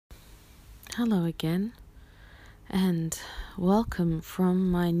Hello again, and welcome from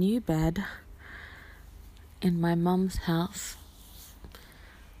my new bed in my mum's house.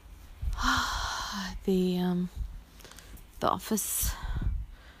 The office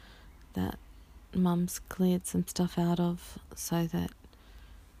that mum's cleared some stuff out of so that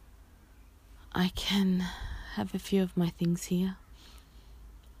I can have a few of my things here.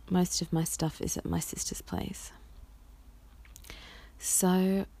 Most of my stuff is at my sister's place.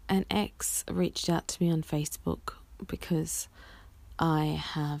 So an ex reached out to me on Facebook because I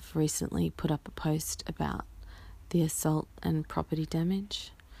have recently put up a post about the assault and property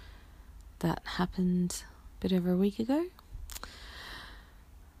damage that happened a bit over a week ago.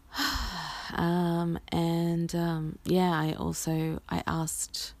 I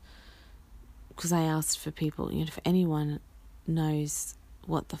asked, because I asked for people, if anyone knows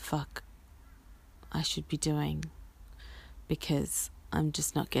what the fuck I should be doing, because I'm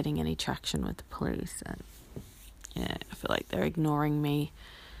just not getting any traction with the police, and I feel like they're ignoring me.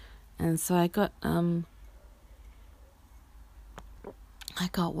 And so I got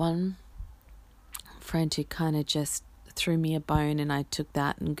one friend who kind of just threw me a bone, and I took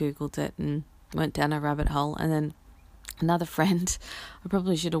that and Googled it and went down a rabbit hole. And then another friend, I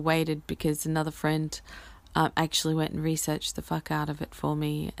probably should have waited, because another friend actually went and researched the fuck out of it for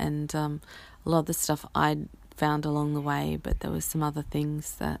me, and a lot of the stuff I'd found along the way, but there was some other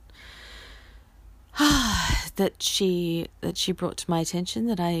things that that she brought to my attention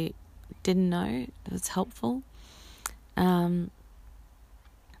that I didn't know. That was helpful. But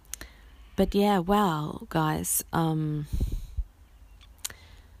yeah, wow, guys,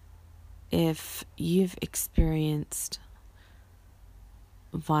 if you've experienced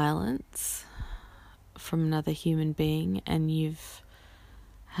violence from another human being and you've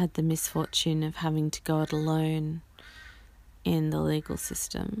had the misfortune of having to go it alone in the legal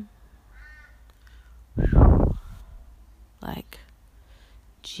system, like,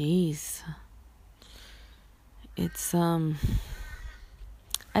 geez, it's I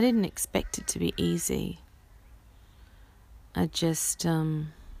didn't expect it to be easy. I just I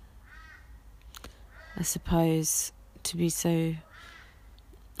suppose to be so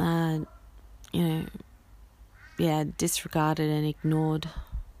disregarded and ignored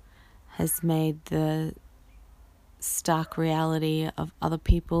has made the stark reality of other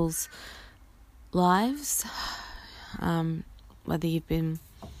people's lives, whether you've been,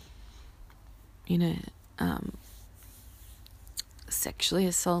 sexually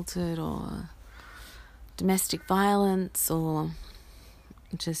assaulted or domestic violence or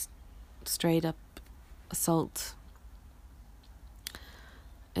just straight up assault.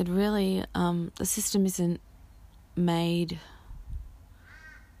 It really, the system isn't made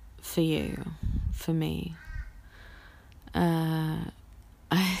for you, for me. Art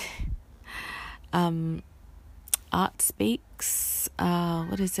Speaks,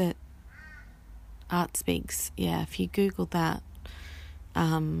 what is it? Art Speaks, yeah, if you Google that,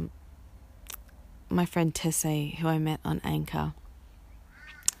 my friend Tessay, who I met on Anchor,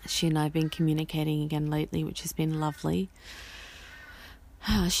 she and I have been communicating again lately, which has been lovely.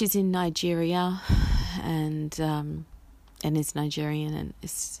 She's in Nigeria and is Nigerian, and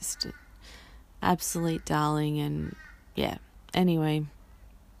is just an absolute darling. And yeah, anyway,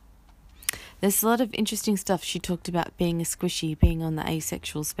 there's a lot of interesting stuff. She talked about being a squishy, being on the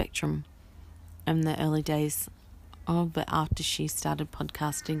asexual spectrum in the early days. But after she started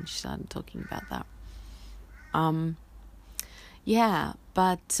podcasting, she started talking about that.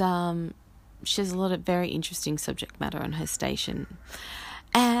 She has a lot of very interesting subject matter on her station.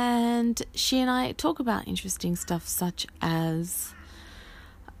 And she and I talk about interesting stuff such as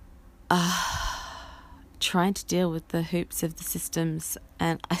trying to deal with the hoops of the systems.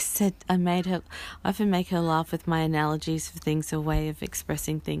 And I often make her laugh with my analogies for things, a way of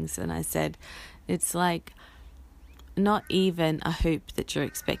expressing things. And I said, it's like not even a hoop that you're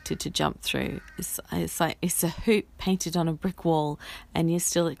expected to jump through. It's a hoop painted on a brick wall and you're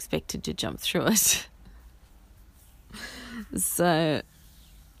still expected to jump through it. So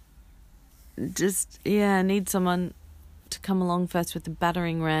I need someone to come along first with a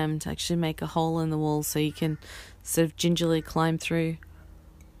battering ram to actually make a hole in the wall so you can sort of gingerly climb through.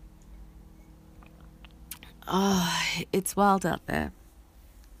 It's wild out there.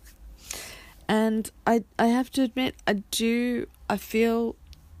 And I have to admit, I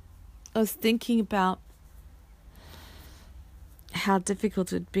was thinking about how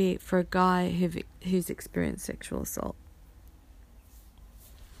difficult it would be for a guy who's experienced sexual assault.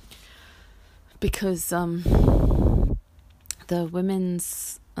 Because the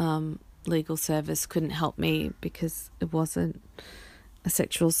women's legal service couldn't help me because it wasn't a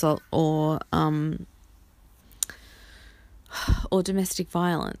sexual assault or domestic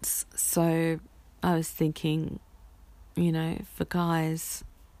violence. So I was thinking, for guys,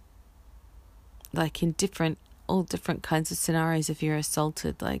 like in all different kinds of scenarios, if you're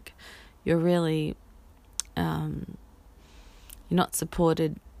assaulted, like you're really, you're not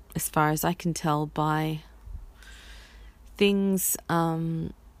supported, as far as I can tell, by things,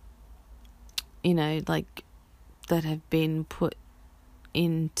 like that have been put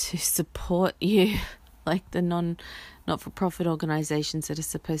in to support you, like the not-for-profit organizations that are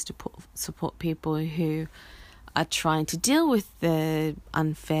supposed to support people who are trying to deal with the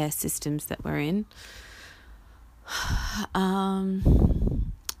unfair systems that we're in.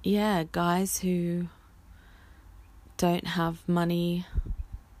 Guys who don't have money.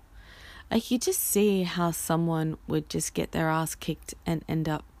 Like, you just see how someone would just get their ass kicked and end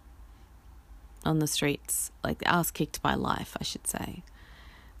up on the streets, like ass kicked by life, I should say.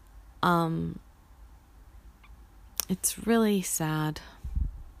 It's really sad.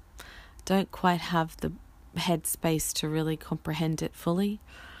 Don't quite have the headspace to really comprehend it fully.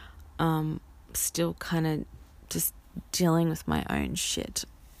 Still kind of just dealing with my own shit.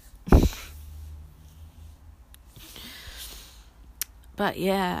 But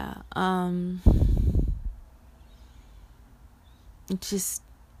yeah, I just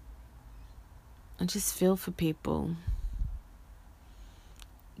feel for people.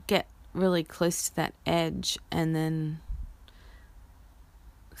 Get really close to that edge and then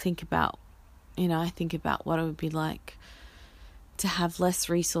think about, I think about what it would be like to have less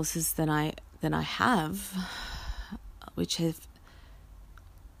resources than I have, which have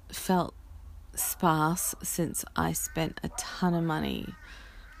felt sparse since I spent a ton of money.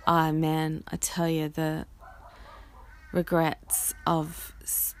 Man, I tell you, the regrets of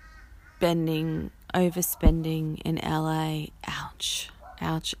overspending in LA, ouch.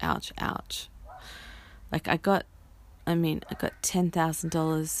 Like I got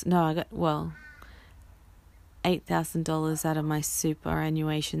 $10,000. No, I got, $8,000 out of my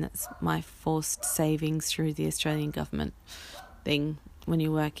superannuation. That's my forced savings through the Australian government thing when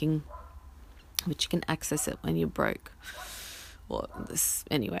you're working, which you can access it when you're broke. Or this,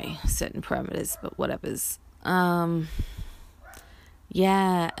 anyway, certain parameters, but whatever's.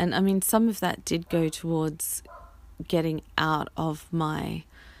 Yeah, and I mean, some of that did go towards getting out of my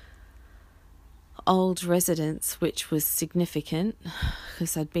old residence, which was significant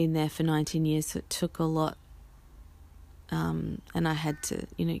because I'd been there for 19 years, so it took a lot. And I had to,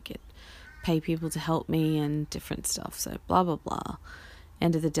 pay people to help me and different stuff. So blah, blah, blah.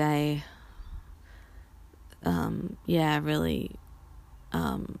 End of the day, really,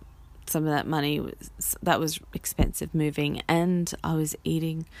 some of that money was expensive moving, and I was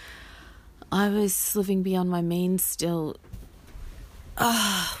living beyond my means still,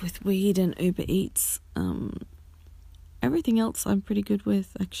 with weed and Uber Eats. Everything else I'm pretty good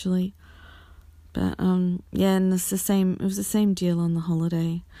with, actually. But, and it was the same deal on the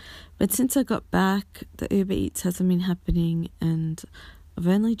holiday. But since I got back, the Uber Eats hasn't been happening, and I've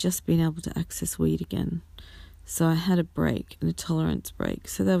only just been able to access weed again. So I had a break, and a tolerance break,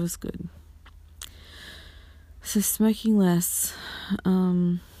 so that was good. So smoking less.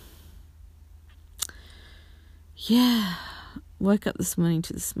 Woke up this morning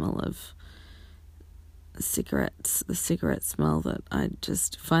to the smell of cigarettes, the cigarette smell that I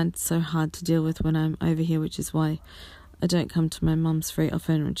just find so hard to deal with when I'm over here, which is why I don't come to my mum's very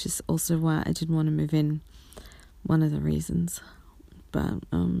often, which is also why I didn't want to move in, one of the reasons. But,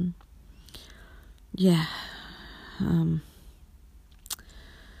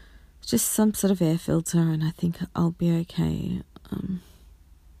 just some sort of air filter, and I think I'll be okay.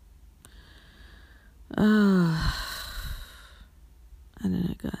 I don't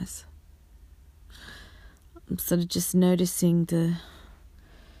know, guys. I'm sort of just noticing the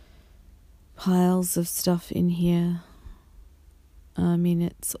piles of stuff in here. I mean,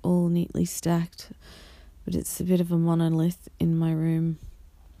 it's all neatly stacked, but it's a bit of a monolith in my room.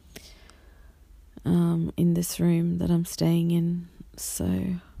 In this room that I'm staying in.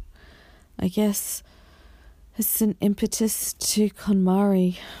 So I guess it's an impetus to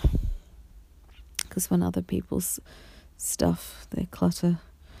KonMari, because when other people's stuff, their clutter,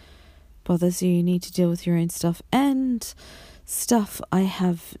 bothers you need to deal with your own stuff, and stuff I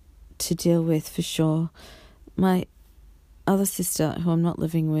have to deal with for sure. My other sister, who I'm not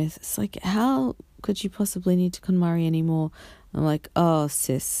living with, it's like, how could you possibly need to KonMari anymore? I'm like,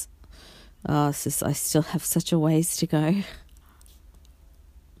 sis, I still have such a ways to go.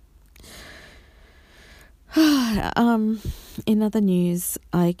 In other news,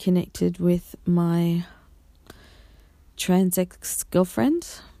 I connected with my trans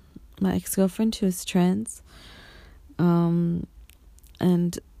ex-girlfriend, my ex-girlfriend who is trans.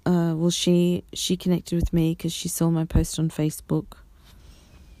 She connected with me because she saw my post on Facebook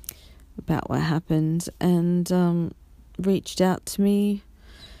about what happened, and reached out to me,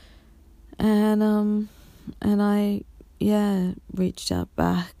 and I reached out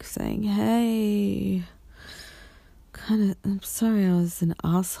back saying, hey, I'm sorry I was an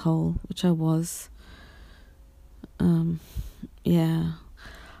asshole, which I was.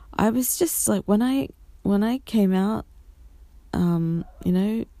 I was just like, when I came out,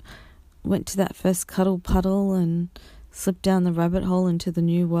 went to that first cuddle puddle and slipped down the rabbit hole into the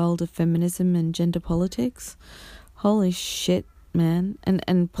new world of feminism and gender politics. Holy shit, man.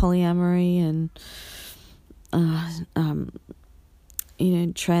 And polyamory and,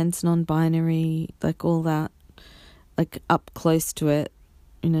 trans non-binary, like all that, like up close to it,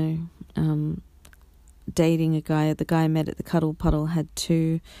 dating a guy. The guy I met at the cuddle puddle had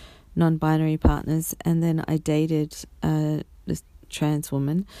 2 non-binary partners, and then I dated this trans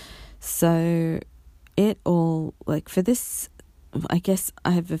woman. So it all, like, for this, I guess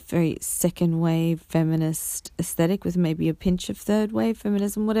I have a very second wave feminist aesthetic with maybe a pinch of third wave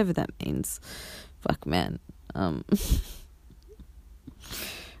feminism, whatever that means. Fuck, man.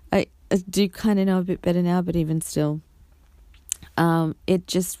 I do kind of know a bit better now, but even still, it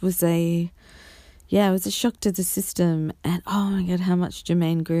just was it was a shock to the system. And oh my God, how much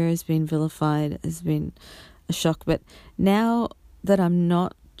Germaine Greer has been vilified has been a shock. But now that I'm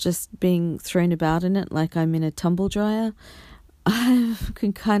not just being thrown about in it like I'm in a tumble dryer, I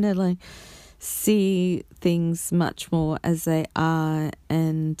can kind of like see things much more as they are,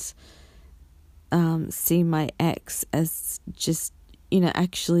 and see my ex as just,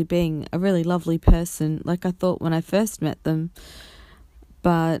 actually being a really lovely person, like I thought when I first met them.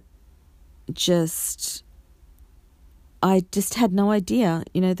 But I just had no idea,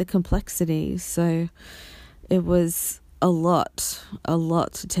 the complexity. So it was a lot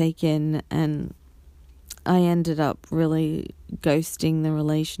to take in, and I ended up really ghosting the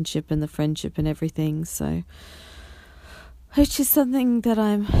relationship and the friendship and everything. So, which is something that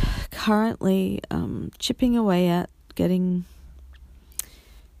I'm currently chipping away at, getting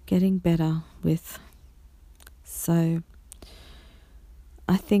better with. So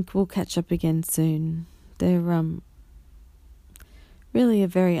I think we'll catch up again soon. They're really a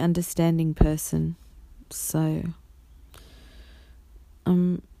very understanding person, so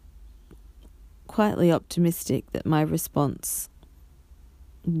I'm quietly optimistic that my response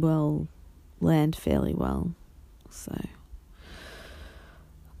will land fairly well. So,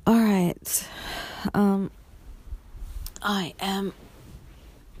 all right. I am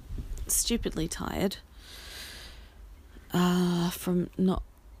stupidly tired from not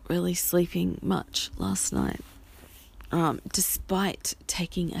really sleeping much last night, despite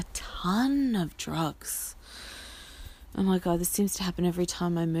taking a ton of drugs. Oh my God, this seems to happen every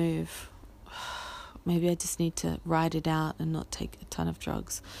time I move. Maybe I just need to ride it out and not take a ton of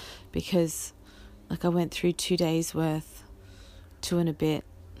drugs, because like I went through 2 days worth, 2 and a bit,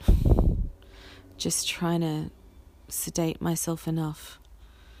 just trying to sedate myself enough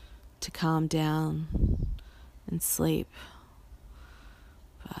to calm down and sleep.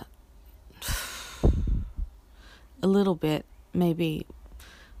 But a little bit, maybe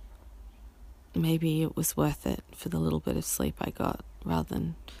it was worth it for the little bit of sleep I got, rather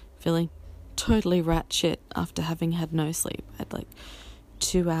than feeling totally rat shit after having had no sleep. I had like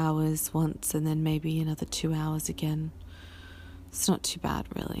 2 hours once, and then maybe another 2 hours again. It's not too bad,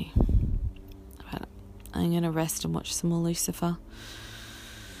 really. But I'm going to rest and watch some more Lucifer.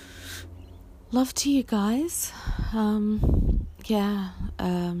 Love to you guys.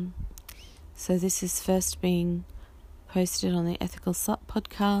 So this is first being posted on the Ethical Slut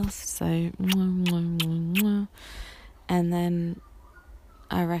podcast. So, and then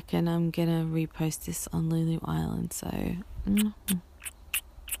I reckon I'm going to repost this on Lulu Island. So,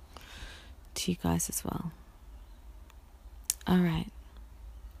 to you guys as well. All right.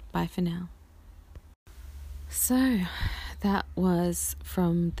 Bye for now. So, that was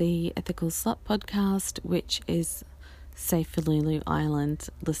from the Ethical Slut podcast, which is safe for Lulu Island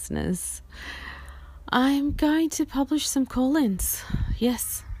listeners. I'm going to publish some call-ins.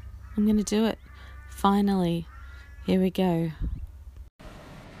 Yes, I'm going to do it. Finally. Here we go.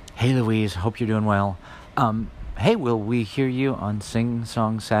 Hey, Louise. Hope you're doing well. Hey, will we hear you on Sing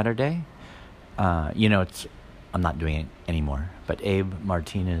Song Saturday? I'm not doing it anymore, but Abe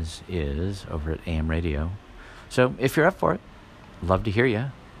Martinez is over at AM Radio. So if you're up for it, love to hear you.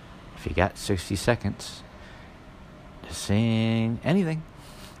 If you got 60 seconds to sing anything.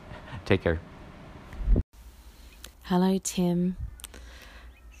 Take care. Hello, Tim.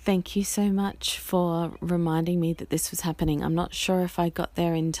 Thank you so much for reminding me that this was happening. I'm not sure if I got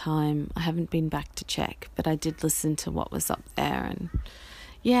there in time. I haven't been back to check, but I did listen to what was up there. And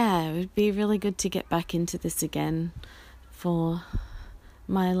yeah, it would be really good to get back into this again. For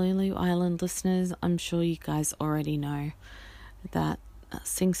my Lulu Island listeners, I'm sure you guys already know that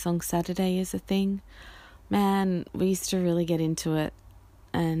Sing Song Saturday is a thing. Man, we used to really get into it.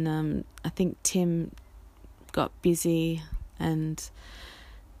 And I think Tim got busy and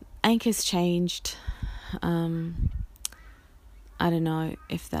Anchor's changed. I don't know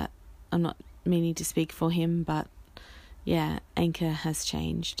if that, I'm not meaning to speak for him, but yeah, Anchor has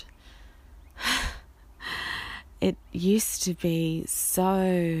changed. It used to be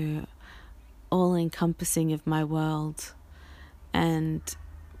so all-encompassing of my world, and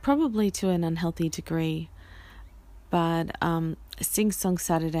probably to an unhealthy degree, but Sing Song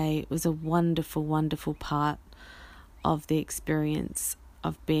Saturday was a wonderful, wonderful part of the experience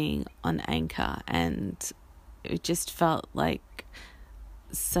of being on Anchor, and it just felt like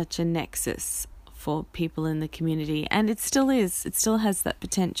such a nexus for people in the community, and it still is. It still has that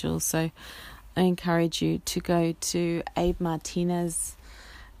potential. So I encourage you to go to Abe Martinez,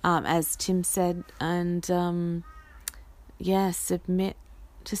 as Tim said, and submit,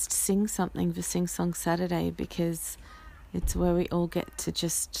 just sing something for Sing Song Saturday, because it's where we all get to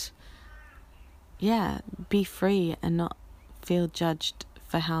just be free and not feel judged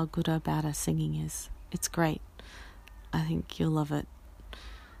for how good or bad our singing is. It's great. I think you'll love it,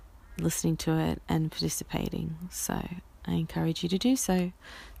 listening to it and participating. So I encourage you to do so.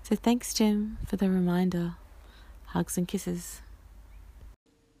 So thanks, Tim, for the reminder. Hugs and kisses.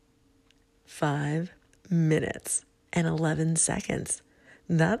 5 minutes and 11 seconds.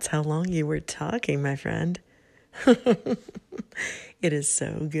 That's how long you were talking, my friend. It is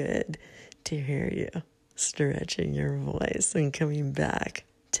so good to hear you stretching your voice and coming back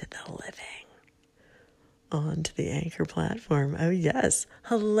to the living onto the Anchor platform. Oh, yes.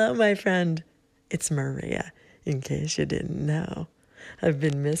 Hello, my friend. It's Maria, in case you didn't know. I've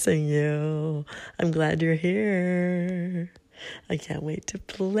been missing you. I'm glad you're here. I can't wait to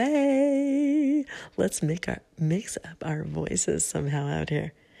play. Let's mix up our voices somehow out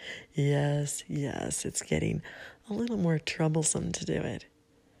here. Yes, it's getting a little more troublesome to do it.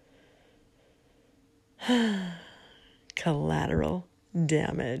 Collateral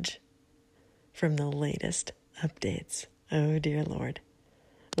damage from the latest updates. Oh, dear Lord.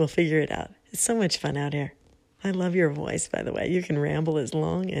 We'll figure it out. It's so much fun out here. I love your voice, by the way. You can ramble as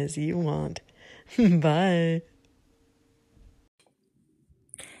long as you want. Bye.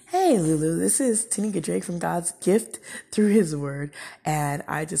 Hey, Lulu, this is Tanika Drake from God's Gift Through His Word, and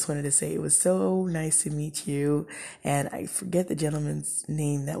I just wanted to say it was so nice to meet you, and I forget the gentleman's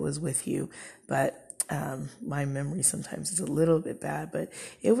name that was with you, but my memory sometimes is a little bit bad, but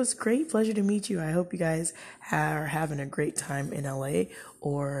it was great pleasure to meet you. I hope you guys are having a great time in LA,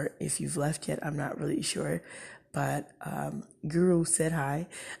 or if you've left yet, I'm not really sure, but Guru said hi,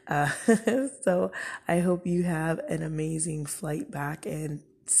 so I hope you have an amazing flight back and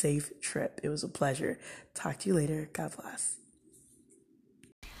safe trip. It was a pleasure. Talk to you later. God bless.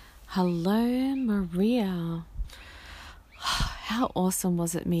 Hello, Maria. How awesome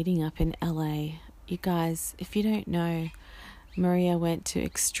was it meeting up in LA? You guys, if you don't know, Maria went to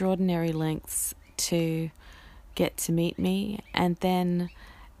extraordinary lengths to get to meet me, and then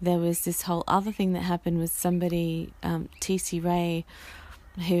there was this whole other thing that happened with somebody, TC Ray,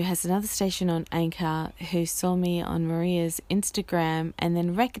 who has another station on Anchor, who saw me on Maria's Instagram and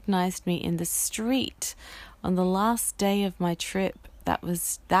then recognized me in the street on the last day of my trip. That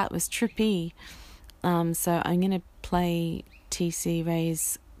was trippy. So I'm going to play TC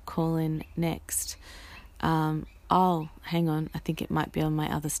Ray's call-in next. Hang on. I think it might be on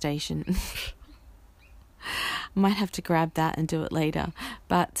my other station. Might have to grab that and do it later.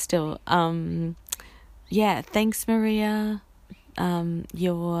 But still, thanks, Maria.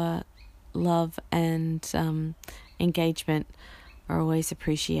 Your love and engagement are always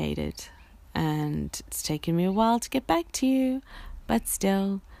appreciated, and it's taken me a while to get back to you, but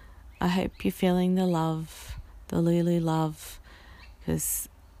still I hope you're feeling the love, the Lulu love, because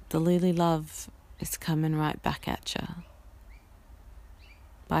the Lulu love is coming right back at you.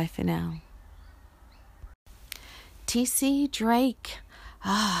 Bye for now. TC Drake.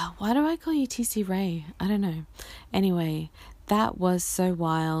 Why do I call you TC Ray? I don't know. Anyway, that was so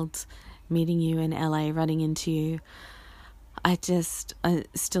wild, meeting you in LA, running into you. I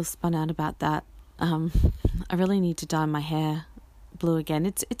still spun out about that. I really need to dye my hair blue again.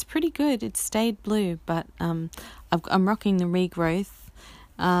 It's pretty good. It stayed blue, but I'm rocking the regrowth.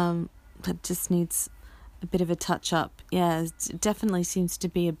 It just needs a bit of a touch-up. Yeah, it definitely seems to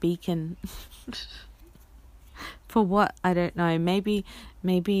be a beacon. For what? I don't know. Maybe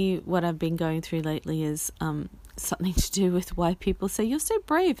what I've been going through lately is something to do with why people say, you're so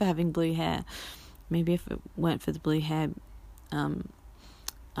brave for having blue hair. Maybe if it weren't for the blue hair,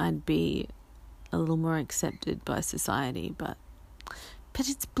 I'd be a little more accepted by society, but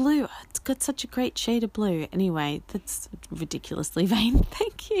it's blue. It's got such a great shade of blue. Anyway, that's ridiculously vain.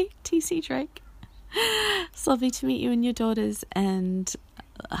 Thank you, TC Drake. It's lovely to meet you and your daughters, and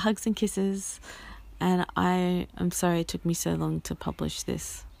hugs and kisses. And I'm sorry it took me so long to publish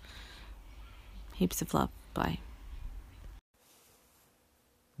this. Heaps of love. Bye.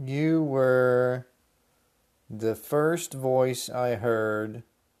 You were the first voice I heard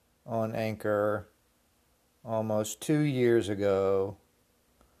on Anchor almost 2 years ago.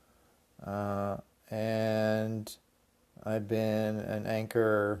 And I've been an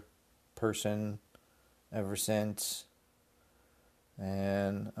Anchor person ever since.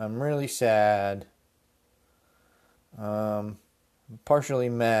 And I'm really sad. Partially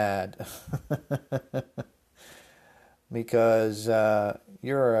mad. Because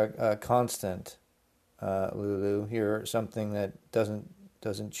you're a constant, Lulu. You're something that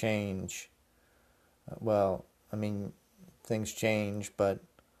doesn't change. Well, I mean, things change, but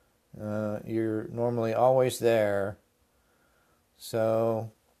you're normally always there.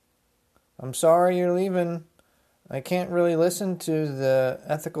 So I'm sorry you're leaving. I can't really listen to the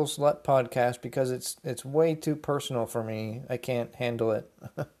Ethical Slut podcast because it's way too personal for me. I can't handle it.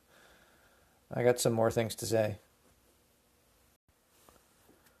 I got some more things to say.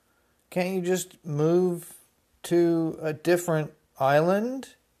 Can't you just move to a different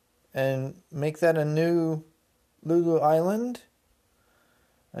island and make that a new Lulu Island?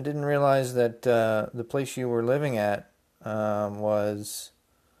 I didn't realize that the place you were living at was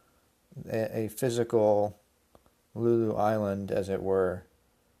a physical Lulu Island, as it were.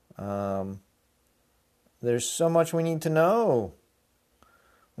 There's so much we need to know.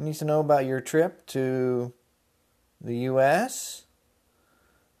 We need to know about your trip to the U.S.,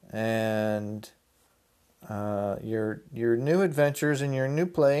 and your new adventures in your new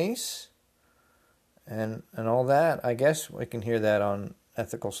place, and all that. I guess we can hear that on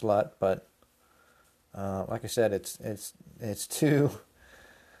Ethical Slut, but like I said, it's too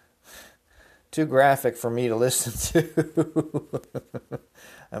graphic for me to listen to.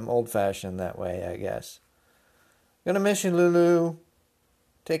 I'm old-fashioned that way, I guess. Gonna miss you, Lulu.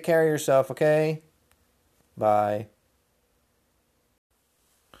 Take care of yourself, okay? Bye.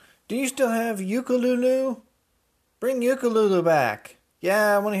 Do you still have Ukululu? Bring Ukululu back.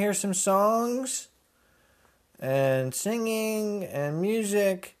 Yeah, I want to hear some songs and singing and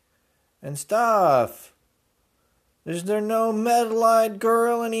music and stuff. Is there no metal-eyed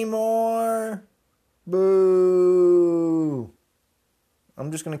girl anymore? Boo. I'm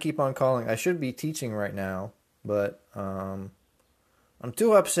just going to keep on calling. I should be teaching right now, but I'm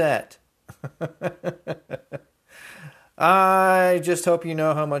too upset. I just hope you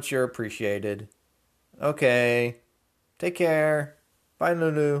know how much you're appreciated. Okay. Take care. Bye,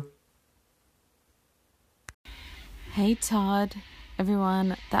 Lulu. Hey, Todd.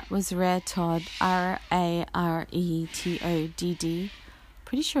 Everyone, that was Rare Todd. RARETODD.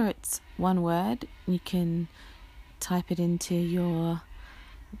 Pretty sure it's one word. You can type it into your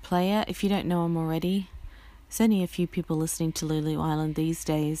player if you don't know him already. There's only a few people listening to Lulu Island these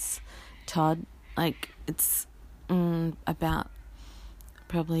days, Todd. It's about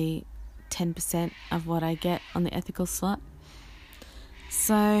probably 10% of what I get on the Ethical Slut.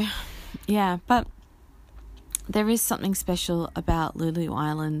 So, yeah, but there is something special about Lulu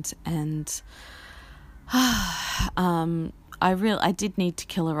Island, and I did need to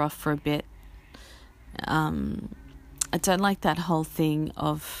kill her off for a bit. I don't like that whole thing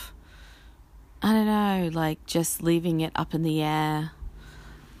of, I don't know, just leaving it up in the air.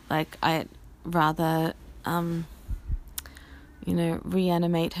 I'd rather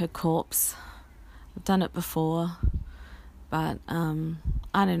reanimate her corpse. I've done it before, but I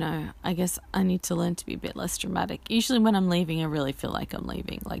don't know. I guess I need to learn to be a bit less dramatic. Usually when I'm leaving, I really feel like I'm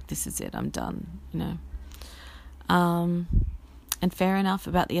leaving. This is it, I'm done, And fair enough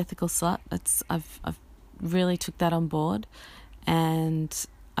about the Ethical Slut. I've really took that on board, and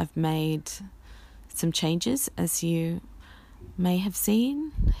I've made some changes, as you may have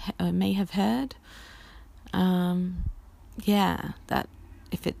seen, or may have heard. That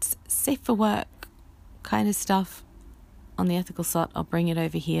if it's safe for work kind of stuff on the Ethical Slut, I'll bring it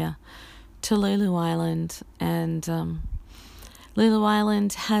over here to Lulu Island, and Lulu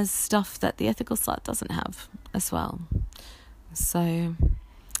Island has stuff that the Ethical Slut doesn't have as well. So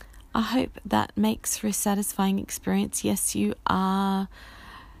I hope that makes for a satisfying experience. Yes, you are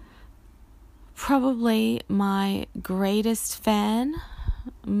probably my greatest fan,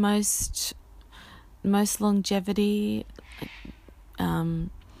 most longevity,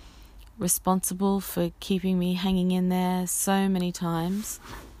 responsible for keeping me hanging in there so many times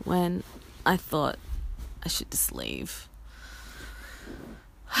when I thought I should just leave.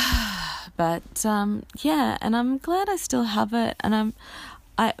 But yeah, and I'm glad I still have it. And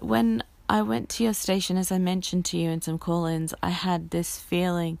when I went to your station, as I mentioned to you in some call-ins, I had this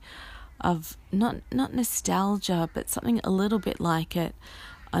feeling of not nostalgia, but something a little bit like it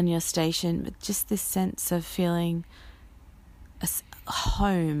on your station, but just this sense of feeling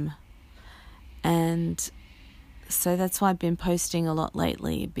home. And so that's why I've been posting a lot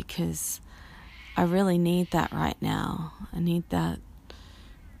lately, because I really need that right now. I need that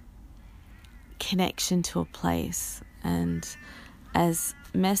connection to a place. And as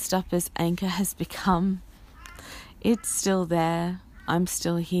messed up as Anchor has become, it's still there. I'm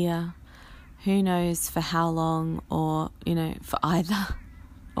still here. Who knows for how long, or, for either,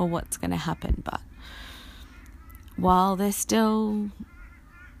 or what's going to happen. But while they're still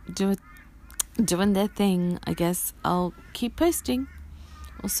doing their thing, I guess I'll keep posting.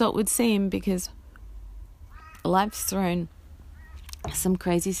 Or so it would seem, because life's thrown some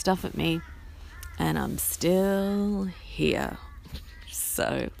crazy stuff at me, and I'm still here.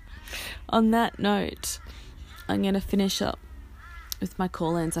 So, on that note, I'm going to finish up with my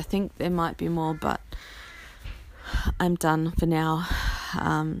call-ins. I think there might be more, but I'm done for now.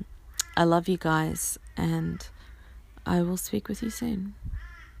 I love you guys, and I will speak with you soon.